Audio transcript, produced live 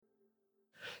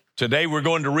Today we're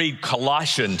going to read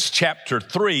Colossians chapter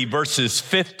 3, verses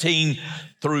 15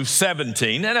 through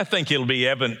 17. And I think it'll be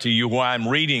evident to you why I'm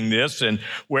reading this and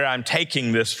where I'm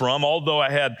taking this from, although I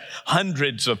had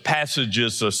hundreds of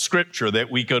passages of scripture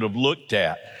that we could have looked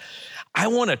at. I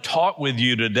want to talk with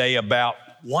you today about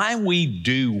why we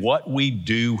do what we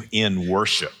do in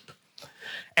worship.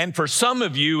 And for some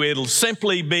of you, it'll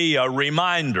simply be a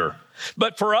reminder.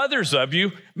 But for others of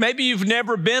you, maybe you've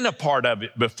never been a part of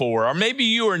it before, or maybe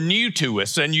you are new to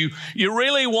us and you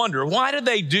really wonder, why do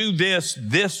they do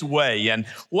this way? And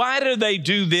why do they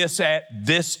do this at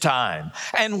this time?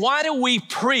 And why do we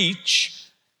preach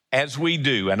as we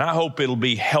do? And I hope it'll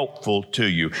be helpful to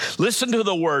you. Listen to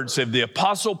the words of the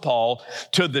Apostle Paul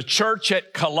to the church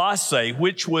at Colossae,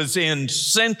 which was in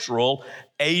Central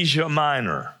Asia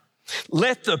Minor.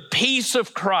 Let the peace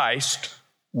of Christ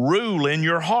rule in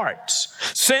your hearts,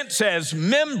 since as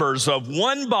members of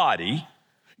one body,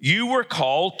 you were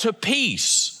called to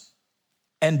peace,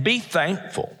 and be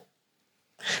thankful.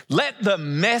 Let the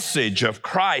message of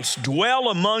Christ dwell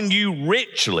among you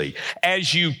richly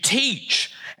as you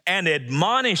teach and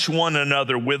admonish one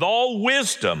another with all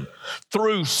wisdom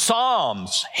through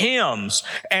psalms, hymns,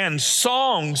 and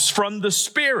songs from the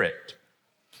Spirit,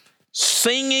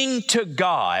 singing to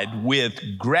God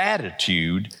with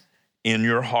gratitude in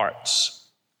your hearts.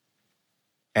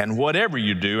 And whatever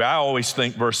you do, I always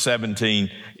think verse 17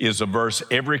 is a verse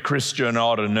every Christian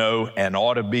ought to know and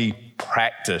ought to be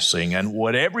practicing. And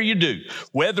whatever you do,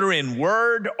 whether in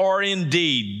word or in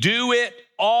deed, do it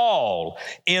all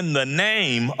in the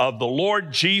name of the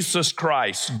Lord Jesus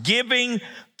Christ, giving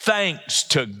thanks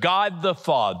to God the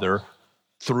Father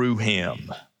through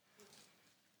him.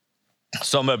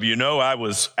 Some of you know I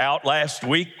was out last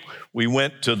week. We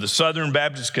went to the Southern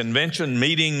Baptist Convention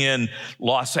meeting in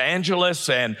Los Angeles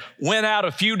and went out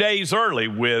a few days early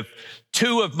with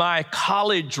two of my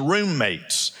college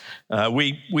roommates.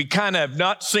 We kind of have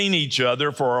not seen each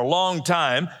other for a long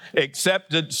time,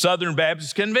 except at Southern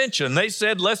Baptist Convention. They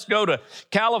said, let's go to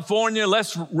California,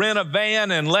 let's rent a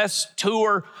van, and let's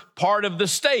tour part of the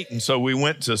state. And so we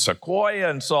went to Sequoia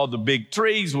and saw the big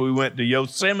trees. We went to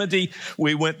Yosemite.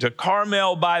 We went to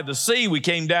Carmel by the Sea. We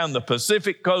came down the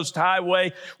Pacific Coast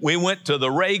Highway. We went to the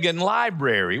Reagan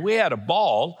Library. We had a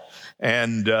ball.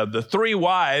 And the three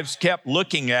wives kept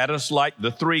looking at us like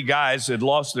the three guys had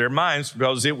lost their minds,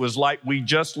 because it was like we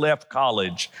just left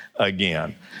college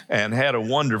again and had a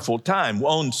wonderful time.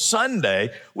 Well, on Sunday,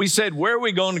 we said, where are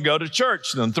we going to go to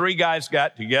church? And the three guys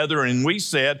got together and we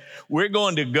said, we're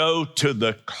going to go to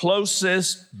the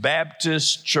closest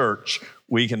Baptist church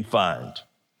we can find.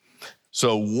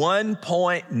 So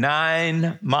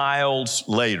 1.9 miles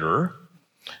later,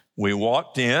 we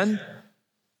walked in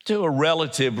to a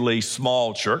relatively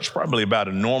small church, probably about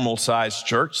a normal-sized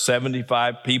church,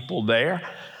 75 people there.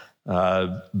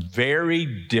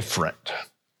 Very different.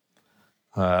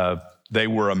 They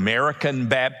were American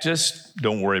Baptist.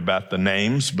 Don't worry about the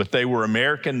names, but they were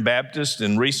American Baptist.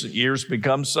 In recent years,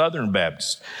 become Southern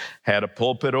Baptist. Had a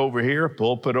pulpit over here, a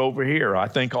pulpit over here. I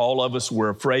think all of us were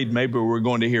afraid maybe we were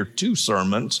going to hear two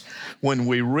sermons when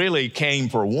we really came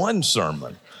for one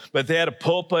sermon. But they had a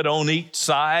pulpit on each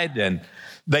side, and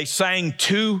they sang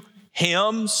two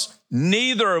hymns,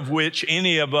 neither of which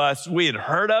any of us, we had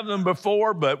heard of them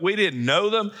before, but we didn't know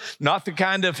them. Not the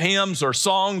kind of hymns or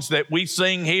songs that we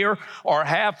sing here or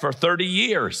have for 30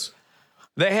 years.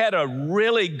 They had a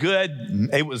really good,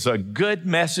 it was a good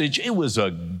message. It was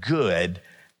a good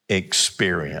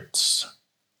experience.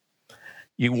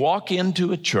 You walk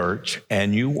into a church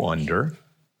and you wonder,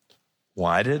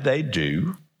 why did they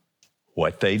do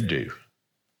what they do?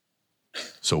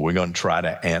 So we're going to try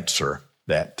to answer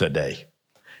that today.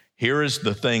 Here is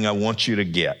the thing I want you to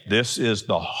get. This is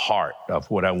the heart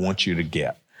of what I want you to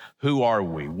get. Who are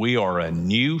we? We are a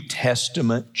New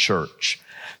Testament church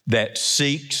that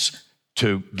seeks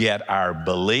to get our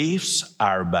beliefs,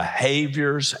 our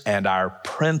behaviors, and our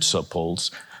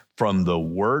principles from the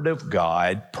Word of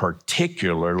God,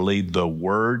 particularly the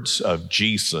words of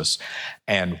Jesus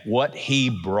and what He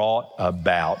brought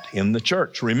about in the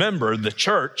church. Remember, the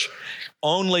church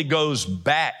only goes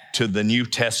back to the New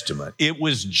Testament. It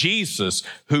was Jesus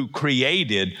who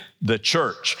created the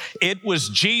church. It was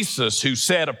Jesus who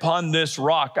said, upon this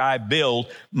rock I build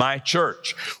my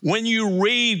church. When you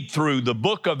read through the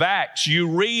book of Acts, you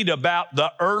read about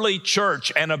the early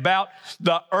church and about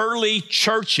the early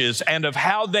churches and of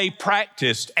how they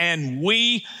practiced, and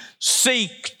we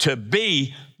seek to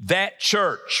be that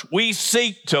church. We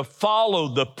seek to follow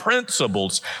the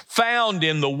principles found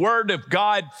in the Word of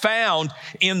God, found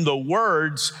in the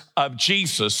words of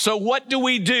Jesus. So what do?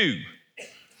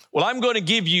 Well, I'm going to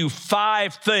give you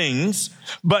 5 things,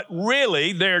 but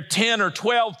really there are 10 or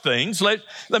 12 things. Let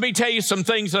me tell you some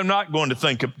things I'm not going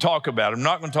to talk about. I'm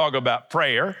not going to talk about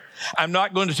prayer. I'm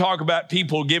not going to talk about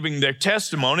people giving their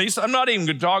testimonies. I'm not even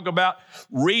going to talk about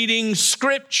reading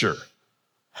Scripture.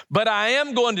 But I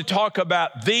am going to talk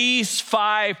about these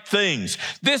 5 things.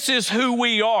 This is who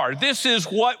we are. This is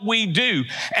what we do.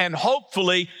 And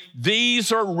hopefully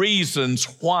these are reasons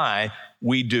why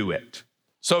we do it.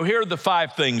 So here are the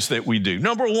 5 things that we do.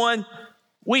 Number 1,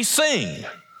 we sing.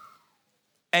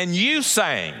 And you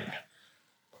sang.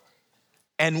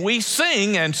 And we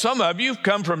sing, and some of you have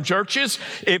come from churches.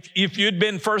 If you'd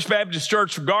been First Baptist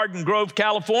Church of Garden Grove,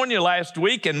 California last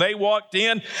week, and they walked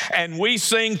in and we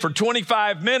sing for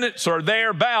 25 minutes or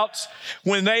thereabouts,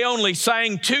 when they only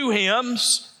sang 2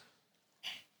 hymns,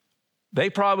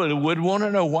 they probably would want to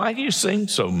know, why do you sing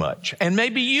so much? And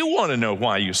maybe you want to know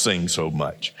why you sing so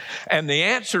much. And the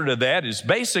answer to that is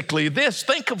basically this.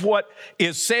 Think of what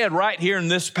is said right here in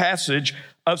this passage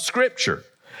of Scripture.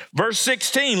 Verse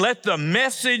 16, let the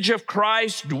message of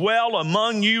Christ dwell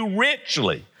among you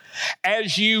richly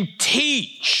as you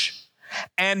teach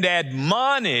and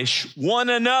admonish one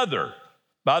another.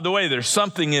 By the way, there's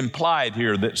something implied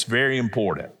here that's very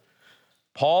important.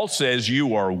 Paul says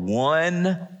you are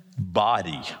one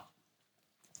body.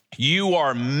 You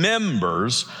are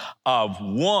members of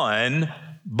one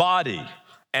body.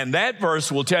 And that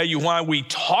verse will tell you why we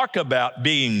talk about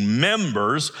being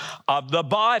members of the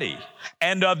body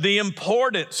and of the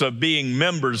importance of being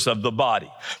members of the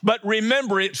body. But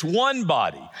remember, it's one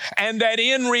body, and that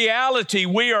in reality,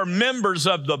 we are members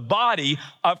of the body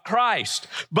of Christ.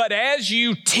 But as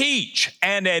you teach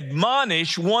and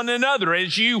admonish one another,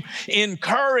 as you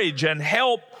encourage and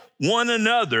help one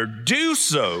another, do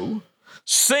so,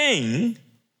 sing,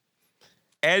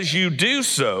 as you do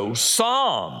so,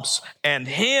 psalms and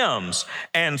hymns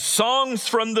and songs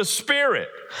from the Spirit,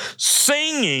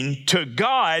 singing to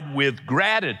God with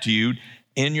gratitude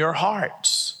in your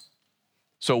hearts.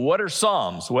 So what are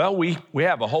psalms? Well, we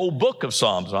have a whole book of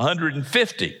psalms,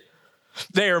 150.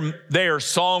 They're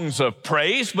songs of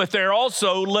praise, but they're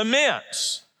also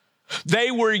laments.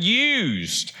 They were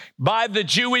used by the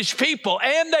Jewish people,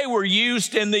 and they were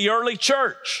used in the early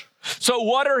church. So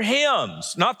what are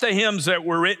hymns? Not the hymns that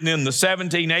were written in the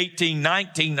 17, 18,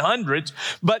 1900s,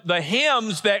 but the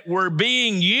hymns that were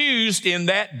being used in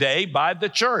that day by the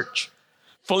church.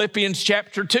 Philippians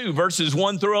chapter 2, verses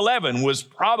 1 through 11 was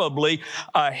probably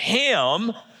a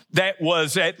hymn that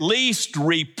was at least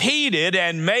repeated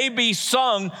and maybe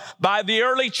sung by the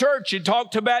early church. It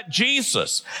talked about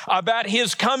Jesus, about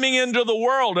his coming into the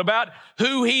world, about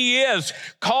who he is,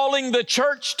 calling the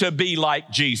church to be like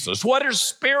Jesus. What are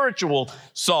spiritual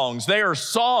songs? They are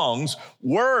songs,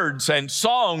 words and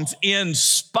songs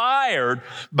inspired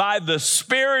by the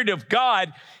Spirit of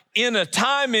God in a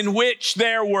time in which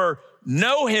there were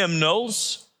no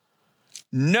hymnals,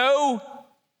 no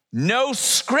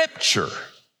scripture.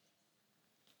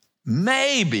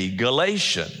 Maybe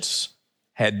Galatians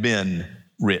had been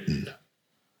written.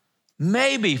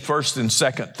 Maybe 1st and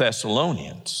 2nd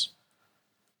Thessalonians.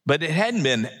 But it hadn't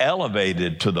been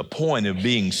elevated to the point of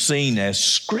being seen as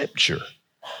scripture.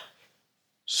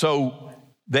 So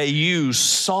they use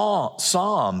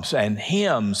psalms and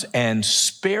hymns and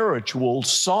spiritual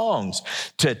songs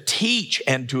to teach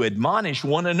and to admonish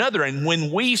one another. And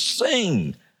when we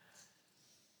sing,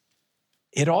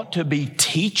 it ought to be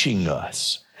teaching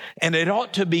us. And it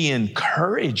ought to be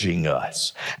encouraging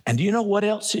us. And do you know what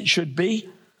else it should be?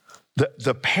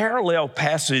 The parallel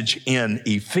passage in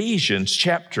Ephesians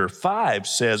chapter 5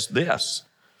 says this: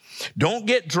 don't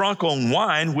get drunk on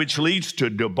wine, which leads to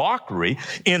debauchery.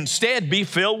 Instead, be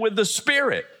filled with the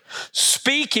Spirit,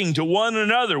 speaking to one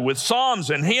another with psalms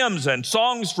and hymns and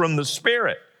songs from the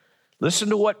Spirit. Listen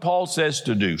to what Paul says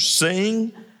to do.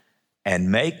 Sing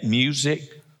and make music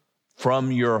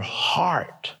from your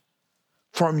heart,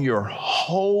 from your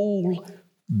whole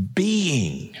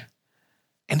being.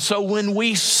 And so when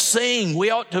we sing, we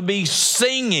ought to be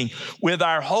singing with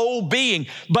our whole being.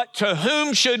 But to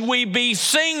whom should we be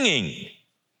singing?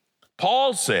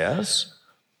 Paul says,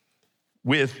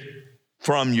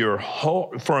 from your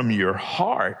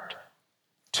heart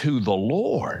to the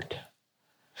Lord.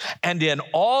 And in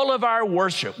all of our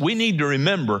worship, we need to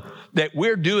remember that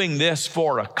we're doing this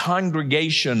for a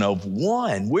congregation of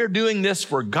one. We're doing this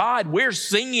for God. We're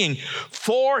singing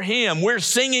for Him. We're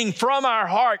singing from our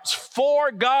hearts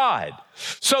for God.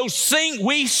 So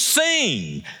we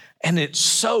sing, and it's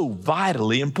so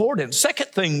vitally important. Second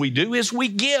thing we do is we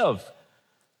give.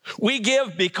 We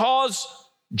give because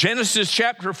Genesis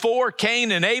chapter 4,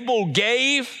 Cain and Abel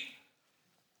gave.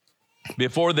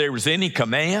 before there was any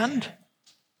command.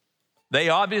 They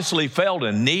obviously felt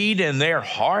a need in their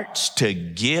hearts to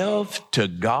give to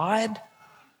God.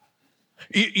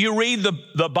 You read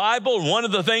the Bible, and one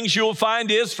of the things you'll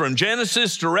find is from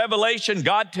Genesis to Revelation,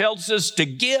 God tells us to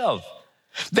give,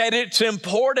 that it's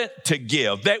important to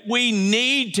give, that we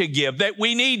need to give, that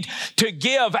we need to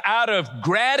give out of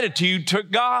gratitude to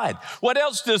God. What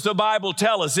else does the Bible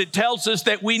tell us? It tells us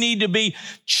that we need to be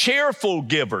cheerful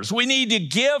givers. We need to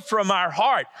give from our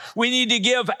heart. We need to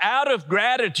give out of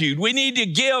gratitude. We need to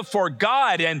give for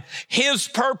God and His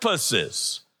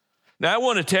purposes. Now, I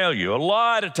want to tell you, a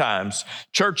lot of times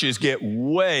churches get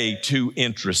way too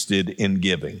interested in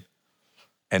giving.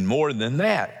 And more than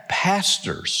that,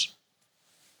 pastors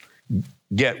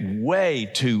get way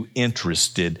too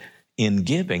interested in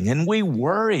giving, and we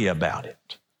worry about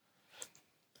it.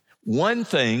 One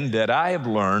thing that I have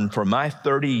learned from my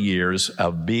 30 years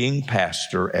of being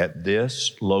pastor at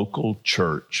this local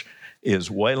church is,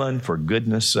 Waylon, for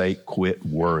goodness sake, quit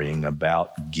worrying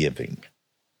about giving.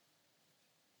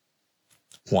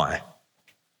 Why?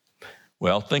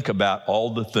 Well, think about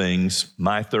all the things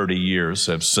my 30 years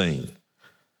have seen.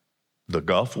 The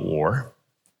Gulf War,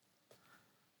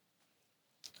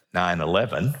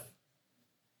 9/11.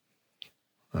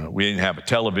 We didn't have a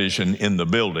television in the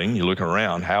building. You look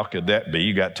around, how could that be?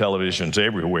 You got televisions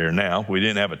everywhere now. We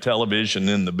didn't have a television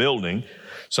in the building.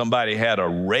 Somebody had a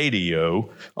radio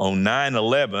on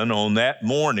 9/11. On that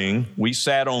morning, we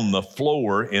sat on the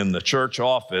floor in the church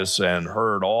office and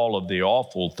heard all of the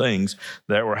awful things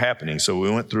that were happening. So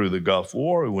we went through the Gulf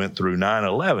War, we went through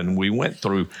 9/11, we went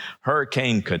through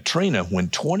Hurricane Katrina, when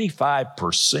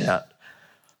 25%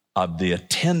 of the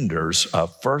attenders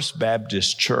of First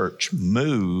Baptist Church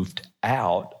moved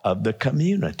out of the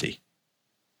community.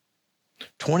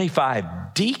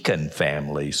 25 deacon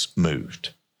families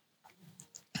moved.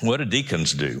 What do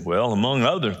deacons do? Well, among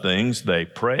other things, they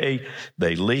pray,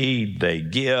 they lead, they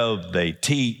give, they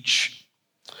teach.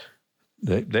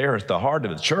 They're at the heart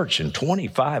of the church, and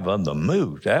 25 of them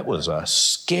moved. That was a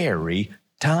scary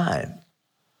time.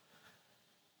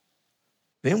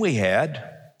 Then we had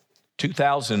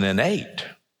 2008,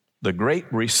 the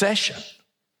Great Recession.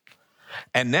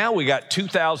 And now we got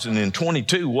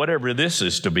 2022, whatever this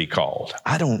is to be called.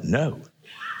 I don't know.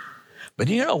 But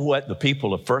you know what the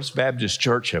people of First Baptist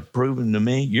Church have proven to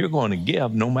me? You're going to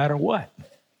give no matter what.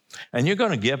 And you're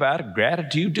going to give out of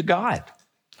gratitude to God.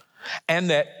 And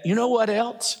that, you know what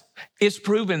else? It's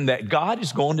proven that God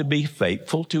is going to be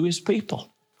faithful to His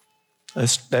people.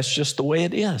 That's just the way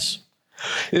it is.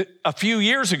 A few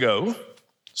years ago,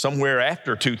 somewhere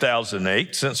after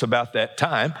 2008, since about that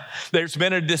time, there's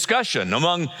been a discussion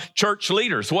among church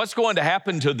leaders. What's going to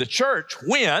happen to the church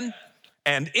when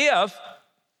and if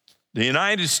the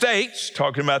United States,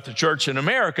 talking about the church in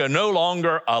America, no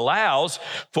longer allows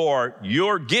for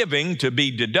your giving to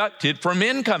be deducted from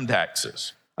income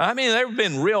taxes? I mean, there have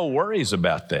been real worries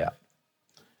about that.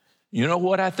 You know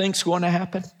what I think's going to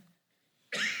happen?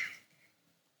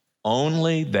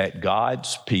 Only that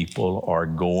God's people are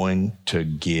going to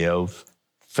give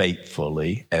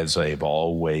faithfully as they've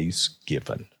always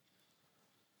given,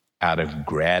 out of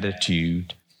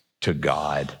gratitude to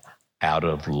God, out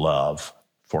of love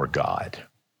for God.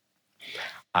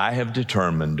 I have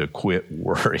determined to quit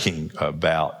worrying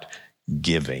about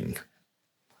giving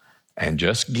and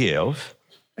just give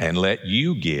and let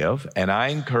you give. And I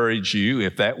encourage you,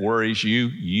 if that worries you,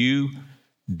 you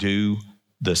do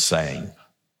the same.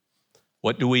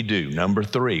 What do we do? Number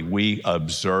 3, we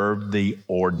observe the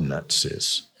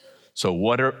ordinances. So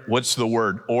what's the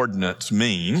word ordinance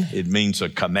mean? It means a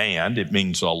command. It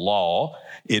means a law.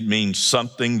 It means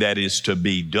something that is to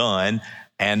be done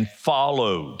and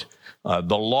followed.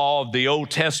 The law of the Old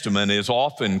Testament is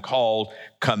often called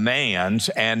commands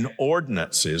and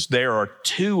ordinances. There are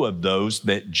 2 of those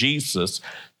that Jesus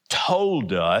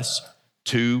told us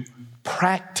to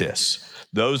practice.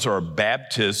 Those are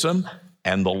baptism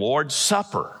and the Lord's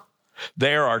Supper.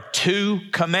 There are 2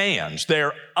 commands. There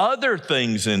are other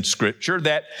things in Scripture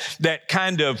that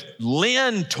kind of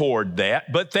lend toward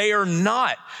that, but they are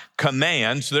not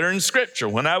commands that are in Scripture.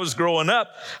 When I was growing up,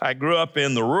 I grew up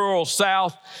in the rural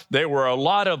South. There were a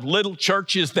lot of little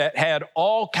churches that had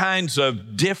all kinds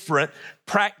of different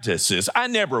practices. I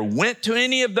never went to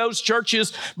any of those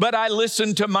churches, but I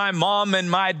listened to my mom and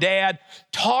my dad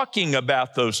talking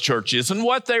about those churches and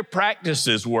what their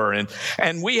practices were.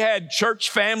 And we had church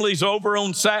families over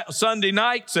on Sunday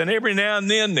nights, and every now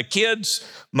and then the kids,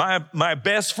 my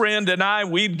best friend and I,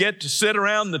 we'd get to sit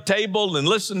around the table and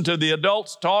listen to the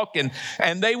adults talk,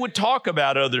 and they would talk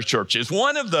about other churches.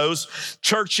 One of those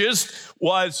churches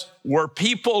were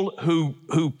people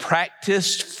who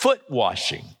practiced foot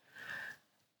washing.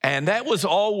 And that was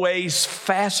always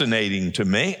fascinating to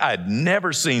me. I'd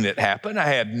never seen it happen. I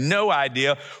had no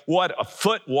idea what a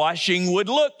foot washing would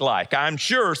look like. I'm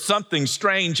sure something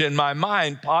strange in my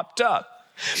mind popped up.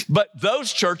 But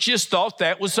those churches thought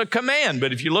that was a command.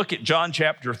 But if you look at John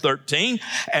chapter 13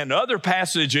 and other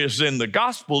passages in the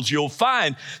Gospels, you'll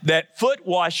find that foot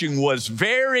washing was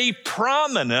very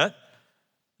prominent,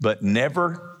 but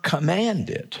never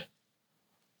commanded.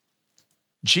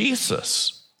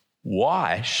 Jesus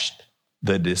washed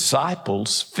the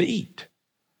disciples' feet.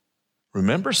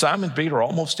 Remember, Simon Peter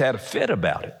almost had a fit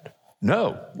about it.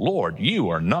 No, Lord, you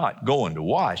are not going to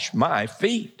wash my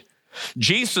feet.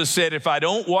 Jesus said, if I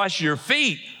don't wash your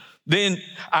feet, then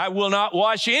I will not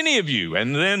wash any of you.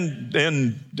 And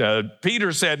then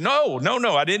Peter said, no,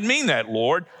 I didn't mean that,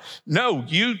 Lord. No,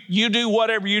 you do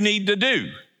whatever you need to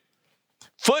do.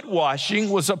 Foot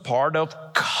washing was a part of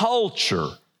culture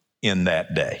in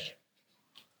that day.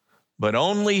 But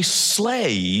only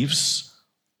slaves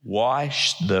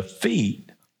washed the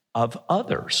feet of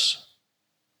others.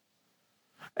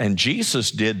 And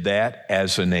Jesus did that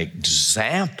as an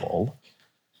example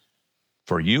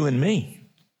for you and me.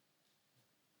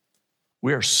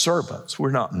 We're servants.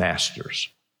 We're not masters.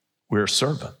 We're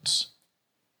servants.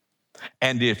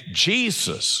 And if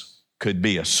Jesus could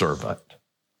be a servant,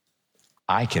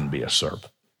 I can be a servant.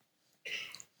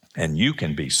 And you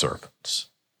can be servants.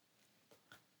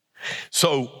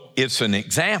 So it's an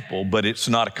example, but it's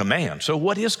not a command. So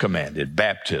what is commanded?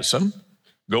 Baptism.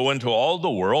 Go into all the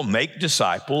world, make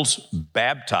disciples,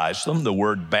 baptize them. The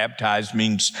word baptize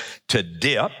means to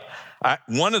dip.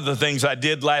 One of the things I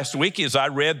did last week is I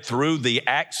read through the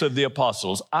Acts of the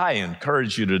Apostles. I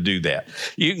encourage you to do that.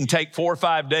 You can take 4 or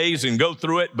 5 days and go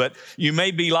through it, but you may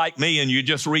be like me and you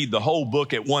just read the whole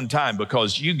book at one time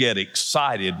because you get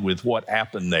excited with what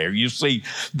happened there. You see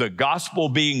the gospel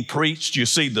being preached. You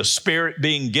see the Spirit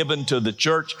being given to the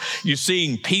church. You're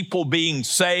seeing people being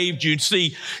saved. You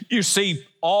see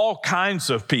all kinds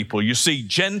of people. You see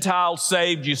Gentiles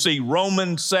saved. You see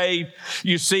Romans saved.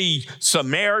 You see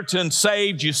Samaritans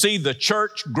saved. You see the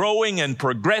church growing and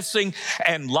progressing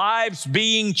and lives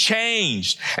being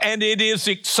changed. And it is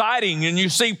exciting. And you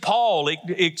see Paul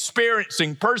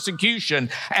experiencing persecution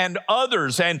and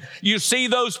others. And you see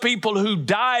those people who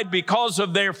died because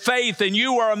of their faith, and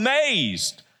you are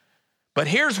amazed. But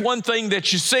here's one thing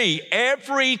that you see.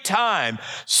 Every time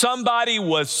somebody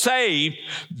was saved,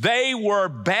 they were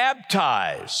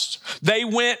baptized. They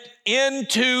went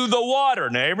into the water.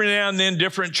 Now, every now and then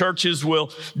different churches will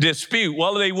dispute,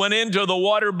 well, they went into the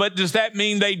water, but does that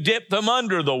mean they dipped them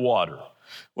under the water?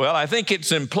 Well, I think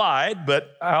it's implied,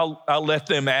 but I'll let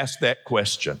them ask that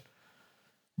question.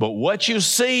 But what you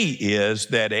see is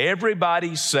that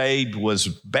everybody saved was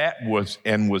baptized,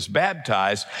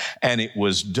 and it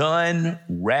was done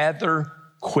rather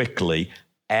quickly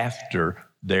after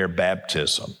their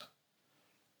baptism.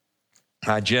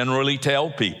 I generally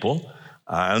tell people,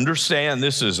 I understand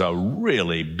this is a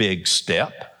really big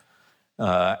step,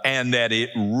 and that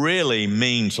it really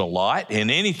means a lot.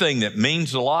 And anything that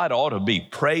means a lot ought to be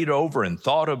prayed over and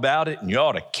thought about it, and you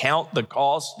ought to count the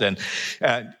cost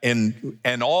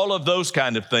and all of those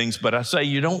kind of things. But I say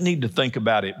you don't need to think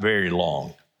about it very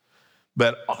long.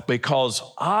 But because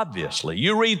obviously,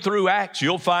 you read through Acts,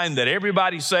 you'll find that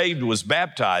everybody saved was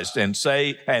baptized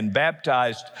and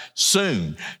baptized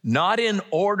soon. Not in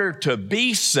order to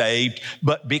be saved,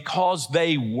 but because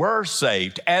they were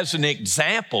saved. As an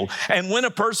example, and when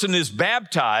a person is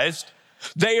baptized,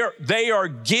 they are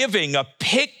giving a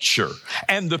picture,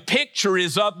 and the picture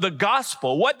is of the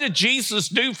gospel. What did Jesus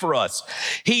do for us?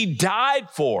 He died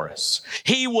for us.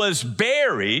 He was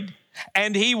buried,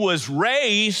 and he was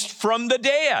raised from the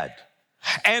dead.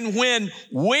 And when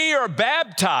we are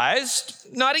baptized,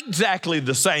 not exactly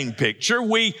the same picture,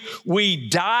 we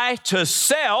die to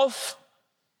self,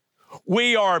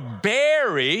 we are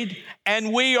buried,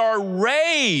 and we are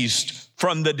raised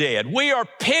from the dead. We are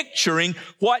picturing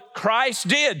what Christ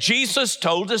did. Jesus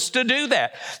told us to do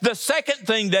that. The second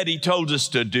thing that he told us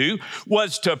to do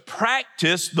was to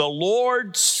practice the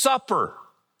Lord's Supper.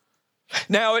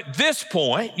 Now, at this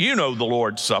point, you know the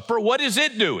Lord's Supper. What is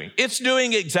it doing? It's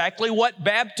doing exactly what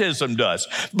baptism does,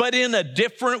 but in a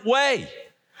different way.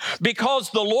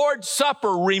 Because the Lord's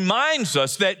Supper reminds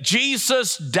us that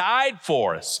Jesus died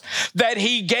for us, that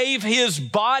he gave his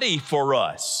body for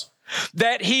us,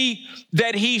 that he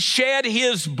shed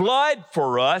his blood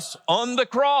for us on the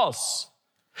cross.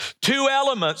 Two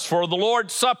elements for the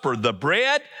Lord's Supper, the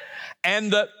bread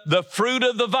and the fruit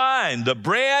of the vine, the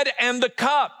bread and the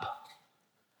cup.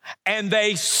 And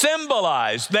they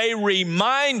symbolize, they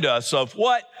remind us of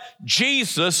what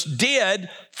Jesus did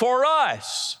for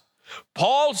us.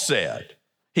 Paul said,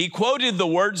 he quoted the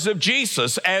words of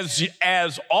Jesus,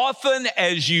 as often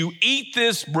as you eat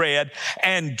this bread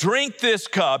and drink this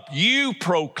cup, you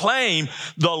proclaim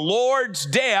the Lord's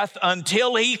death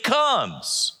until he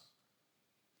comes.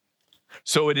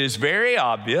 So it is very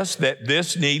obvious that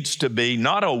this needs to be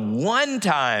not a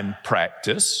one-time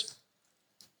practice,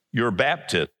 your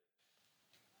baptism,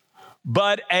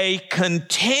 but a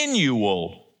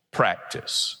continual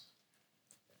practice.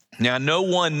 Now, no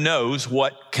one knows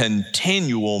what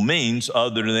continual means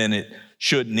other than it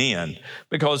shouldn't end,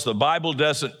 because the Bible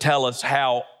doesn't tell us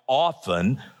how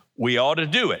often we ought to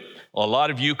do it. A lot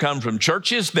of you come from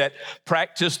churches that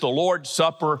practice the Lord's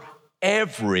Supper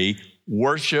every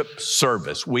worship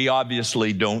service. We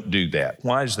obviously don't do that.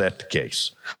 Why is that the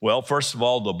case? Well, first of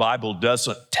all, the Bible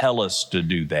doesn't tell us to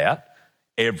do that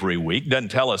every week. Doesn't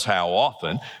tell us how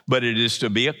often, but it is to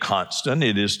be a constant.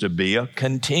 It is to be a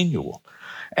continual.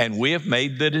 And we have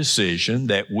made the decision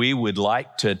that we would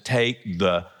like to take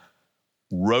the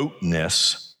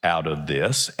roteness out of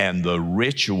this and the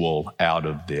ritual out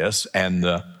of this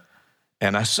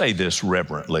and I say this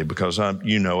reverently because I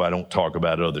don't talk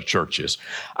about other churches.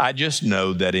 I just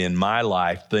know that in my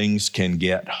life, things can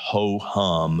get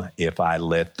ho-hum if I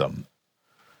let them.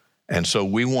 And so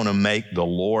we want to make the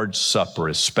Lord's Supper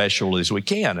as special as we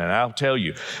can. And I'll tell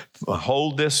you,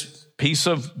 hold this piece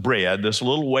of bread, this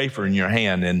little wafer in your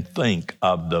hand, and think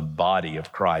of the body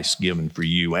of Christ given for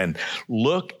you. And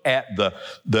look at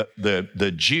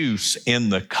the juice in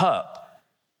the cup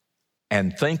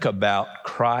and think about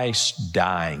Christ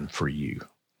dying for you.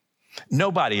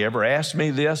 Nobody ever asked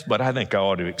me this, but I think I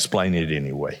ought to explain it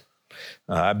anyway.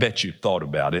 I bet you thought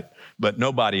about it, but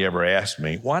nobody ever asked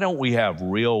me, why don't we have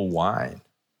real wine?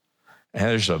 And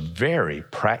there's a very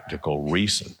practical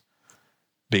reason.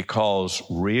 Because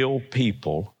real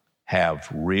people have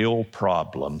real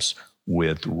problems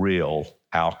with real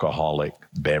alcoholic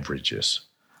beverages.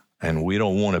 And we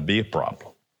don't want to be a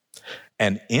problem.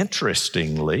 And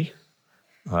interestingly,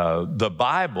 the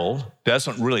Bible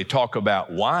doesn't really talk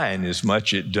about wine as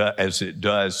much as it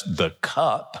does the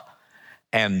cup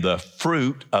and the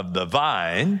fruit of the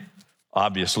vine.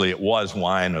 Obviously, it was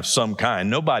wine of some kind.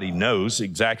 Nobody knows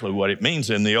exactly what it means.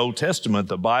 In the Old Testament,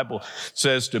 the Bible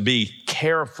says to be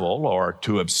careful or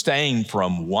to abstain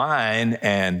from wine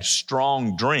and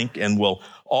strong drink, and will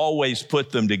always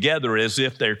put them together as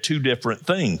if they're two different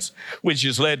things, which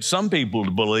has led some people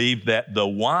to believe that the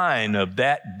wine of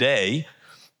that day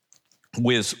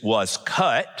was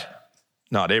cut.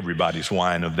 Not everybody's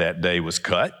wine of that day was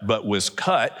cut, but was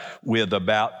cut with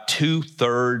about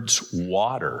 2/3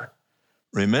 water.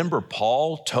 Remember,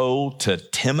 Paul told to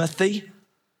Timothy,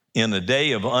 in a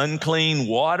day of unclean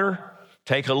water,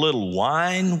 take a little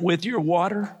wine with your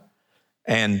water,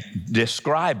 and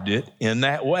described it in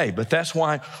that way. But that's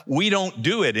why we don't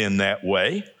do it in that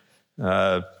way.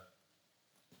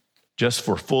 Just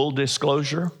for full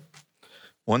disclosure,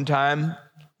 one time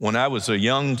when I was a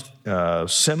young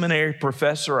seminary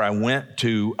professor, I went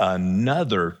to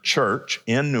another church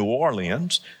in New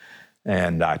Orleans,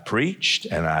 and I preached,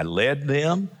 and I led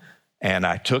them, and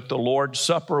I took the Lord's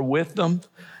Supper with them,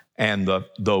 and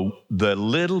the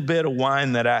little bit of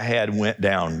wine that I had went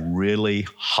down really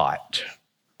hot.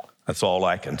 That's all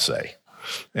I can say.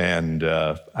 And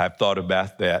I've thought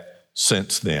about that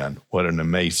since then. What an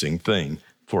amazing thing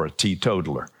for a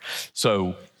teetotaler.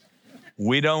 So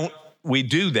we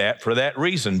do that for that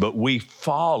reason, but we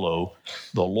follow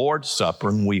the Lord's Supper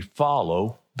and we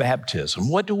follow baptism.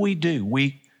 What do?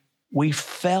 We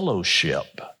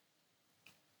fellowship.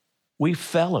 We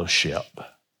fellowship.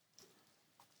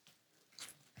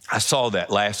 I saw that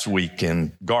last week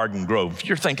in Garden Grove.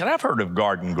 You're thinking, I've heard of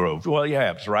Garden Grove. Well, you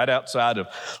have. It's right outside of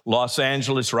Los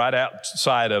Angeles, right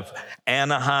outside of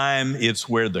Anaheim. It's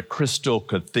where the Crystal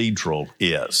Cathedral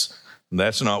is.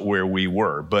 That's not where we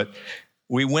were, but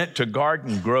we went to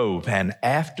Garden Grove, and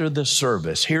after the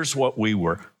service, here's what we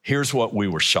were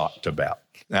shocked about.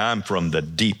 Now, I'm from the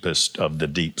deepest of the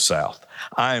deep South.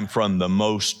 I'm from the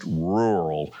most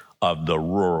rural of the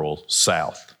rural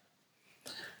South.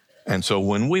 And so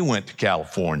when we went to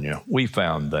California, we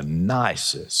found the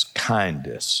nicest,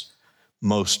 kindest,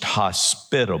 most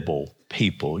hospitable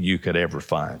people you could ever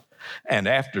find. And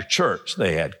after church,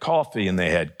 they had coffee and they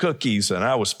had cookies. And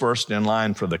I was first in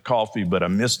line for the coffee, but I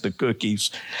missed the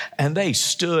cookies. And they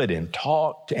stood and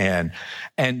talked, and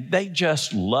they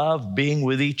just loved being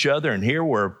with each other. And here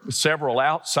were several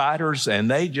outsiders, and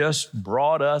they just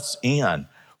brought us in.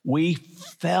 We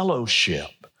fellowship.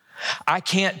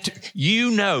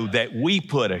 You know that we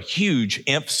put a huge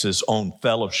emphasis on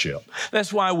fellowship.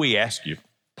 That's why we ask you,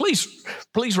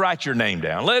 please write your name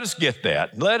down. Let us get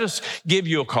that. Let us give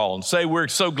you a call and say, we're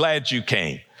so glad you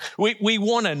came. We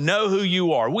want to know who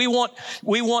you are. We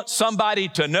want somebody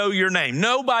to know your name.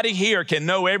 Nobody here can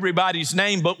know everybody's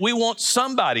name, but we want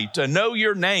somebody to know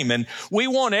your name, and we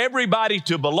want everybody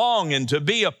to belong and to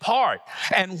be a part.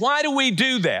 And why do we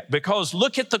do that? Because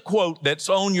look at the quote that's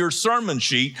on your sermon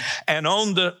sheet and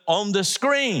on the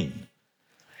screen.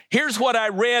 Here's what I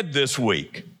read this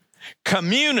week.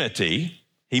 Community,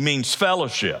 he means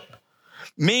fellowship,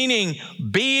 meaning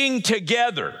being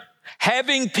together.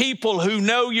 Having people who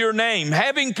know your name,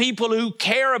 having people who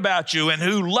care about you and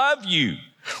who love you.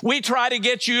 We try to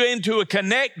get you into a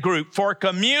connect group for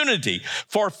community,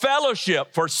 for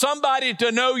fellowship, for somebody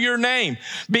to know your name,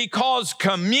 because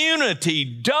community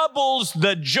doubles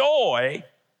the joy,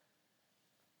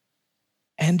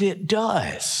 and it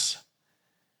does.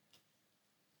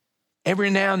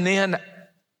 Every now and then,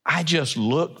 I just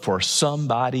look for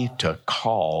somebody to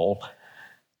call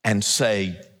and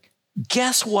say,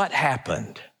 guess what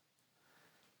happened?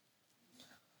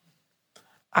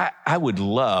 I would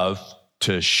love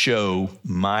to show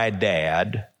my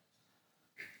dad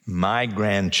my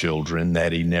grandchildren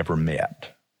that he never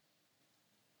met,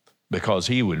 because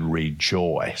he would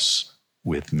rejoice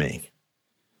with me.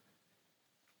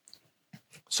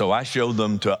 So I show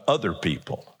them to other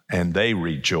people, and they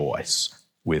rejoice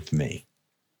with me.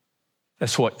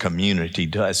 That's what community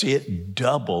does. It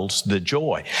doubles the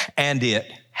joy, and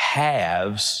it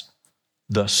halves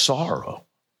the sorrow.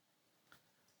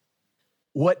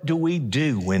 What do we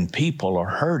do when people are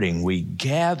hurting? We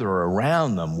gather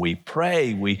around them. We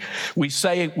pray. We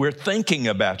say, we're thinking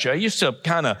about you. I used to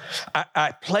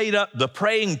I played up the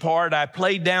praying part. I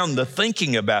played down the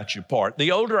thinking about you part.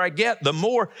 The older I get, the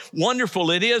more wonderful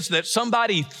it is that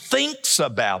somebody thinks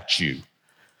about you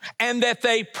and that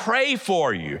they pray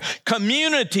for you.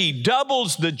 Community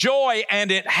doubles the joy,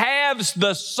 and it halves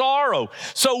the sorrow.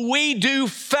 So we do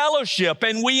fellowship,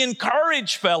 and we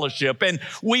encourage fellowship, and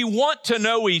we want to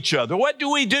know each other. What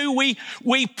do?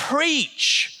 We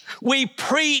preach. We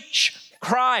preach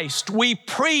Christ. We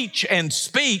preach and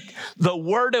speak the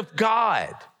Word of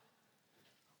God.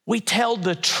 We tell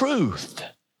the truth.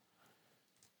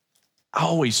 I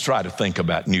always try to think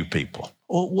about new people.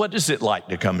 Well, what is it like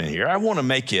to come in here? I want to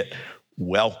make it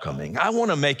welcoming. I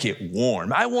want to make it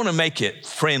warm. I want to make it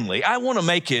friendly. I want to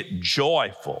make it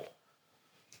joyful.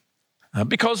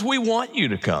 Because we want you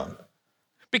to come.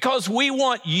 Because we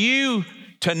want you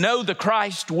to know the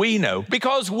Christ we know.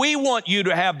 Because we want you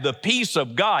to have the peace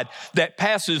of God that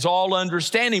passes all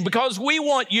understanding. Because we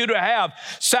want you to have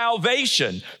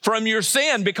salvation from your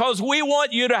sin. Because we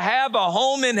want you to have a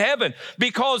home in heaven.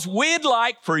 Because we'd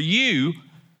like for you,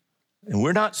 and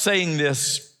we're not saying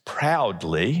this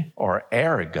proudly or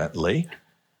arrogantly,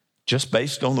 just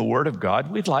based on the Word of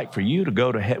God, we'd like for you to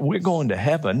go to heaven. We're going to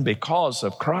heaven because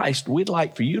of Christ. We'd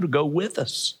like for you to go with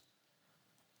us.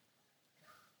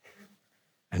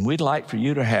 And we'd like for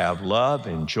you to have love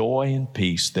and joy and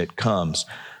peace that comes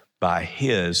by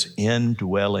His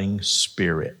indwelling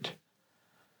Spirit.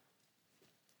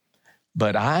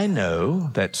 But I know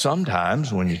that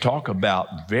sometimes when you talk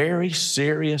about very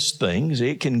serious things,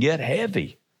 it can get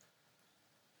heavy.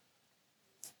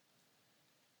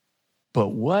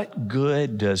 But what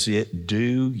good does it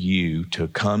do you to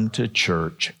come to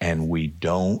church and we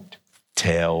don't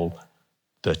tell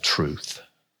the truth?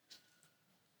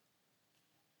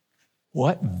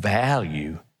 What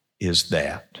value is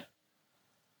that?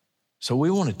 So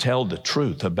we want to tell the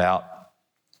truth about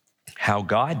how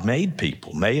God made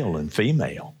people, male and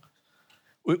female.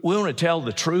 We want to tell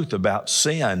the truth about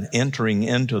sin entering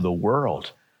into the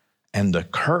world and the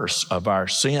curse of our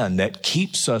sin that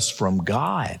keeps us from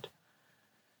God.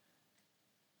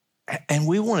 And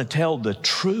we want to tell the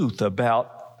truth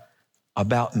about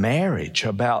marriage,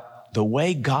 about the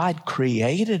way God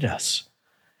created us.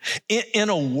 In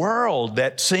a world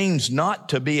that seems not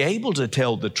to be able to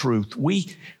tell the truth,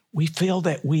 we feel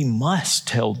that we must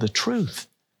tell the truth.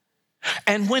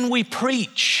 And when we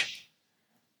preach,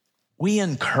 we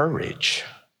encourage.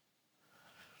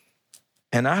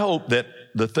 And I hope that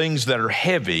the things that are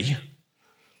heavy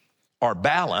are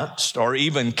balanced or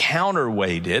even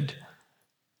counterweighted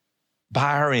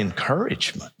by our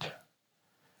encouragement.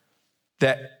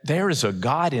 that there is a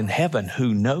God in heaven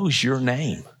who knows your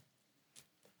name,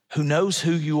 who knows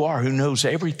who you are, who knows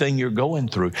everything you're going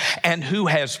through, and who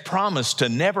has promised to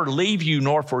never leave you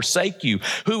nor forsake you,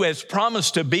 who has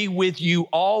promised to be with you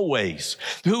always,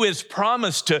 who has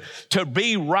promised to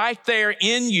be right there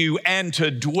in you and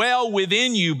to dwell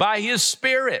within you by his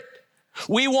Spirit.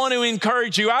 We want to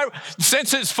encourage you.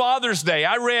 Since it's Father's Day,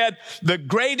 I read the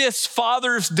greatest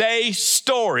Father's Day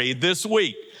story this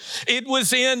week. It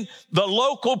was in the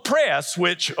local press,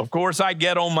 which, of course, I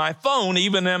get on my phone,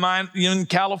 even in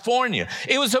California.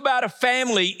 It was about a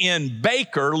family in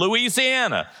Baker,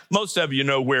 Louisiana. Most of you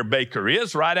know where Baker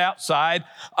is, right outside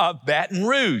of Baton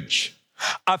Rouge.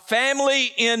 A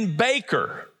family in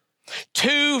Baker,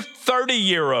 two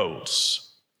 30-year-olds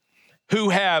who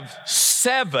have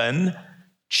 7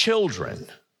 children,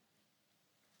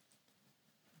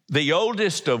 the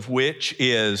oldest of which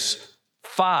is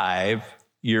 5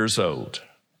 years old.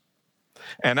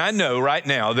 And I know right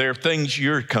now there are things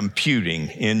you're computing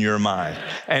in your mind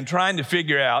and trying to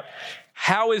figure out,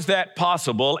 how is that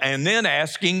possible? And then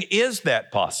asking, is that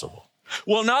possible?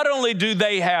 Well, not only do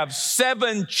they have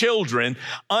 7 children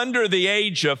under the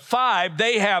age of 5,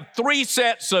 they have 3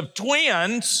 sets of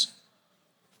twins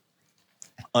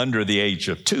under the age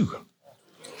of 2.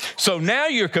 So now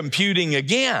you're computing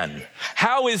again.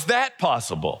 How is that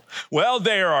possible? Well,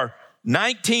 there are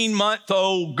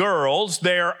 19-month-old girls.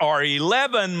 There are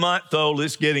 11-month-old,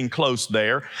 it's getting close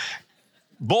there,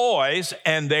 boys,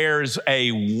 and there's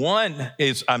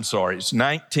it's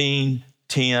 19,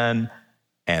 10,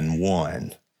 and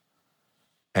 1.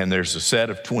 And there's a set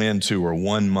of twins who are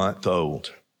 1 month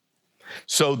old.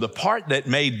 So the part that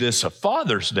made this a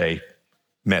Father's Day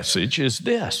message is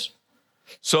this.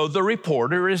 So the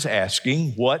reporter is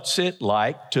asking, what's it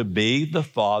like to be the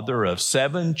father of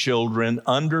 7 children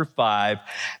under 5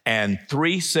 and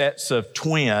 3 sets of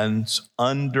twins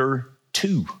under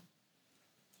 2?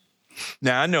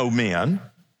 Now, I know men.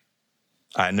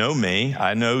 I know me.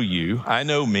 I know you. I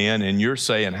know men, and you're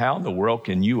saying, how in the world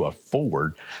can you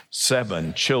afford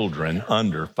 7 children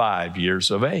under 5 years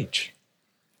of age?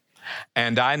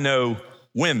 And I know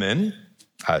women.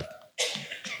 I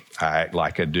act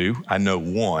like I do. I know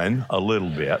one a little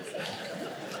bit.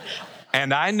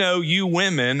 And I know you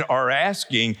women are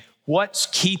asking, what's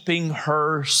keeping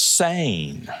her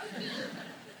sane?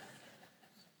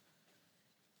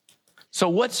 So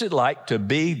what's it like to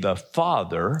be the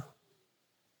father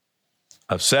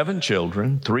of 7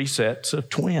 children, 3 sets of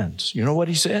twins? You know what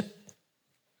he said?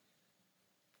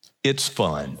 It's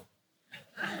fun.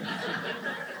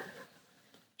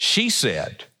 She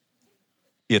said,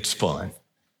 it's fun.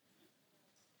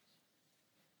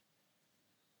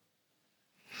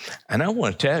 And I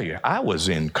want to tell you, I was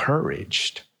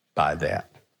encouraged by that.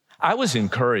 I was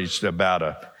encouraged about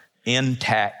an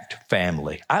intact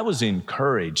family. I was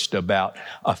encouraged about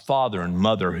a father and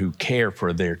mother who care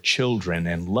for their children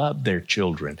and love their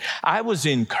children. I was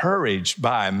encouraged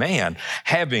by a man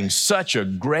having such a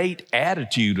great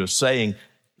attitude of saying,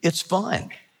 it's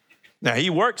fun. Now, he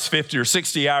works 50 or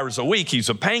 60 hours a week. He's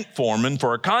a paint foreman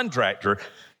for a contractor.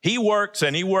 He works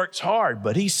and he works hard,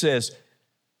 but he says,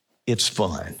 it's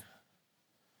fun.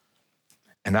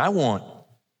 And I want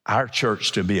our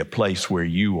church to be a place where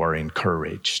you are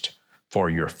encouraged for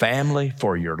your family,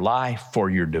 for your life, for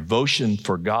your devotion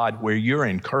for God, where you're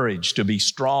encouraged to be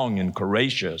strong and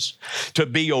courageous, to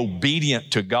be obedient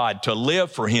to God, to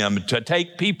live for Him, to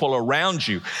take people around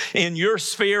you in your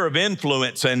sphere of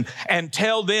influence and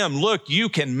tell them, look, you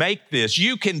can make this,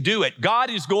 you can do it. God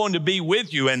is going to be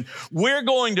with you, and we're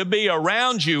going to be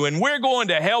around you, and we're going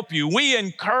to help you. We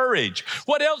encourage.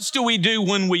 What else do we do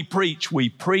when we preach? We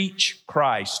preach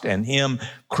Christ and Him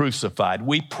crucified.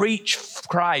 We preach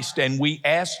Christ, and we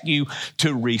ask you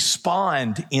to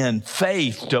respond in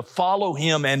faith, to follow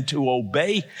Him and to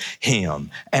obey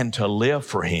Him and to live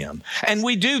for Him. And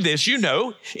we do this,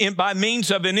 by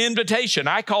means of an invitation.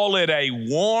 I call it a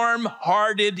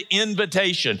warm-hearted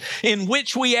invitation in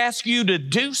which we ask you to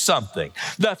do something.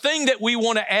 The thing that we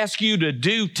want to ask you to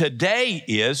do today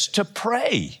is to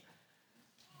pray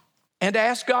and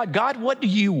ask God, what do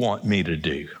you want me to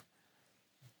do?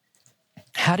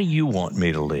 How do you want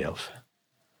me to live?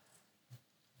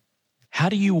 How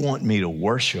do you want me to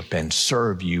worship and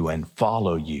serve you and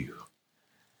follow you?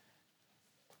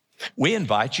 We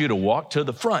invite you to walk to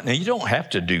the front. Now, you don't have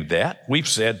to do that. We've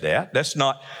said that.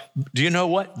 Do you know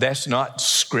what? That's not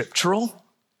scriptural.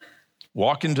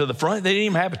 Walking to the front, they didn't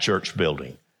even have a church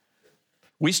building.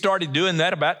 We started doing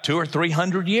that about 200 or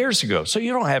 300 years ago. So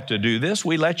you don't have to do this.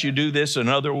 We let you do this in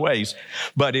other ways.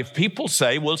 But if people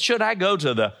say, well, should I go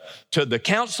to the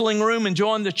counseling room and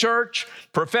join the church,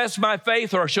 profess my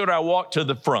faith, or should I walk to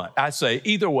the front? I say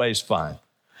either way is fine.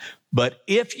 But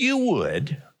if you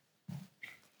would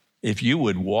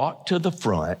walk to the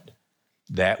front,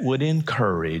 that would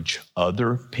encourage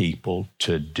other people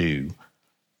to do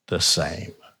the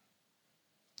same.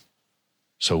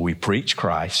 So we preach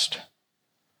Christ.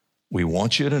 We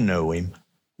want you to know him.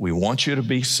 We want you to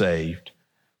be saved.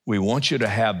 We want you to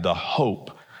have the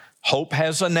hope. Hope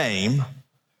has a name,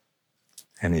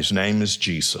 and his name is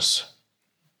Jesus.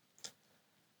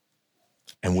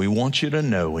 And we want you to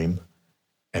know him,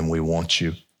 and we want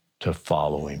you to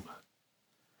follow him.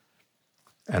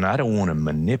 And I don't want to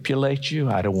manipulate you.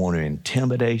 I don't want to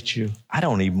intimidate you. I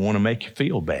don't even want to make you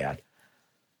feel bad.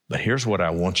 But here's what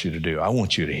I want you to do. I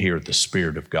want you to hear the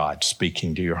Spirit of God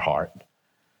speaking to your heart,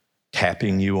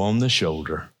 tapping you on the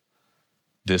shoulder.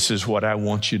 This is what I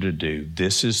want you to do.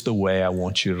 This is the way I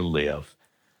want you to live.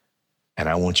 And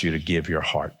I want you to give your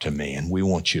heart to me, and we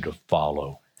want you to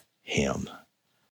follow him.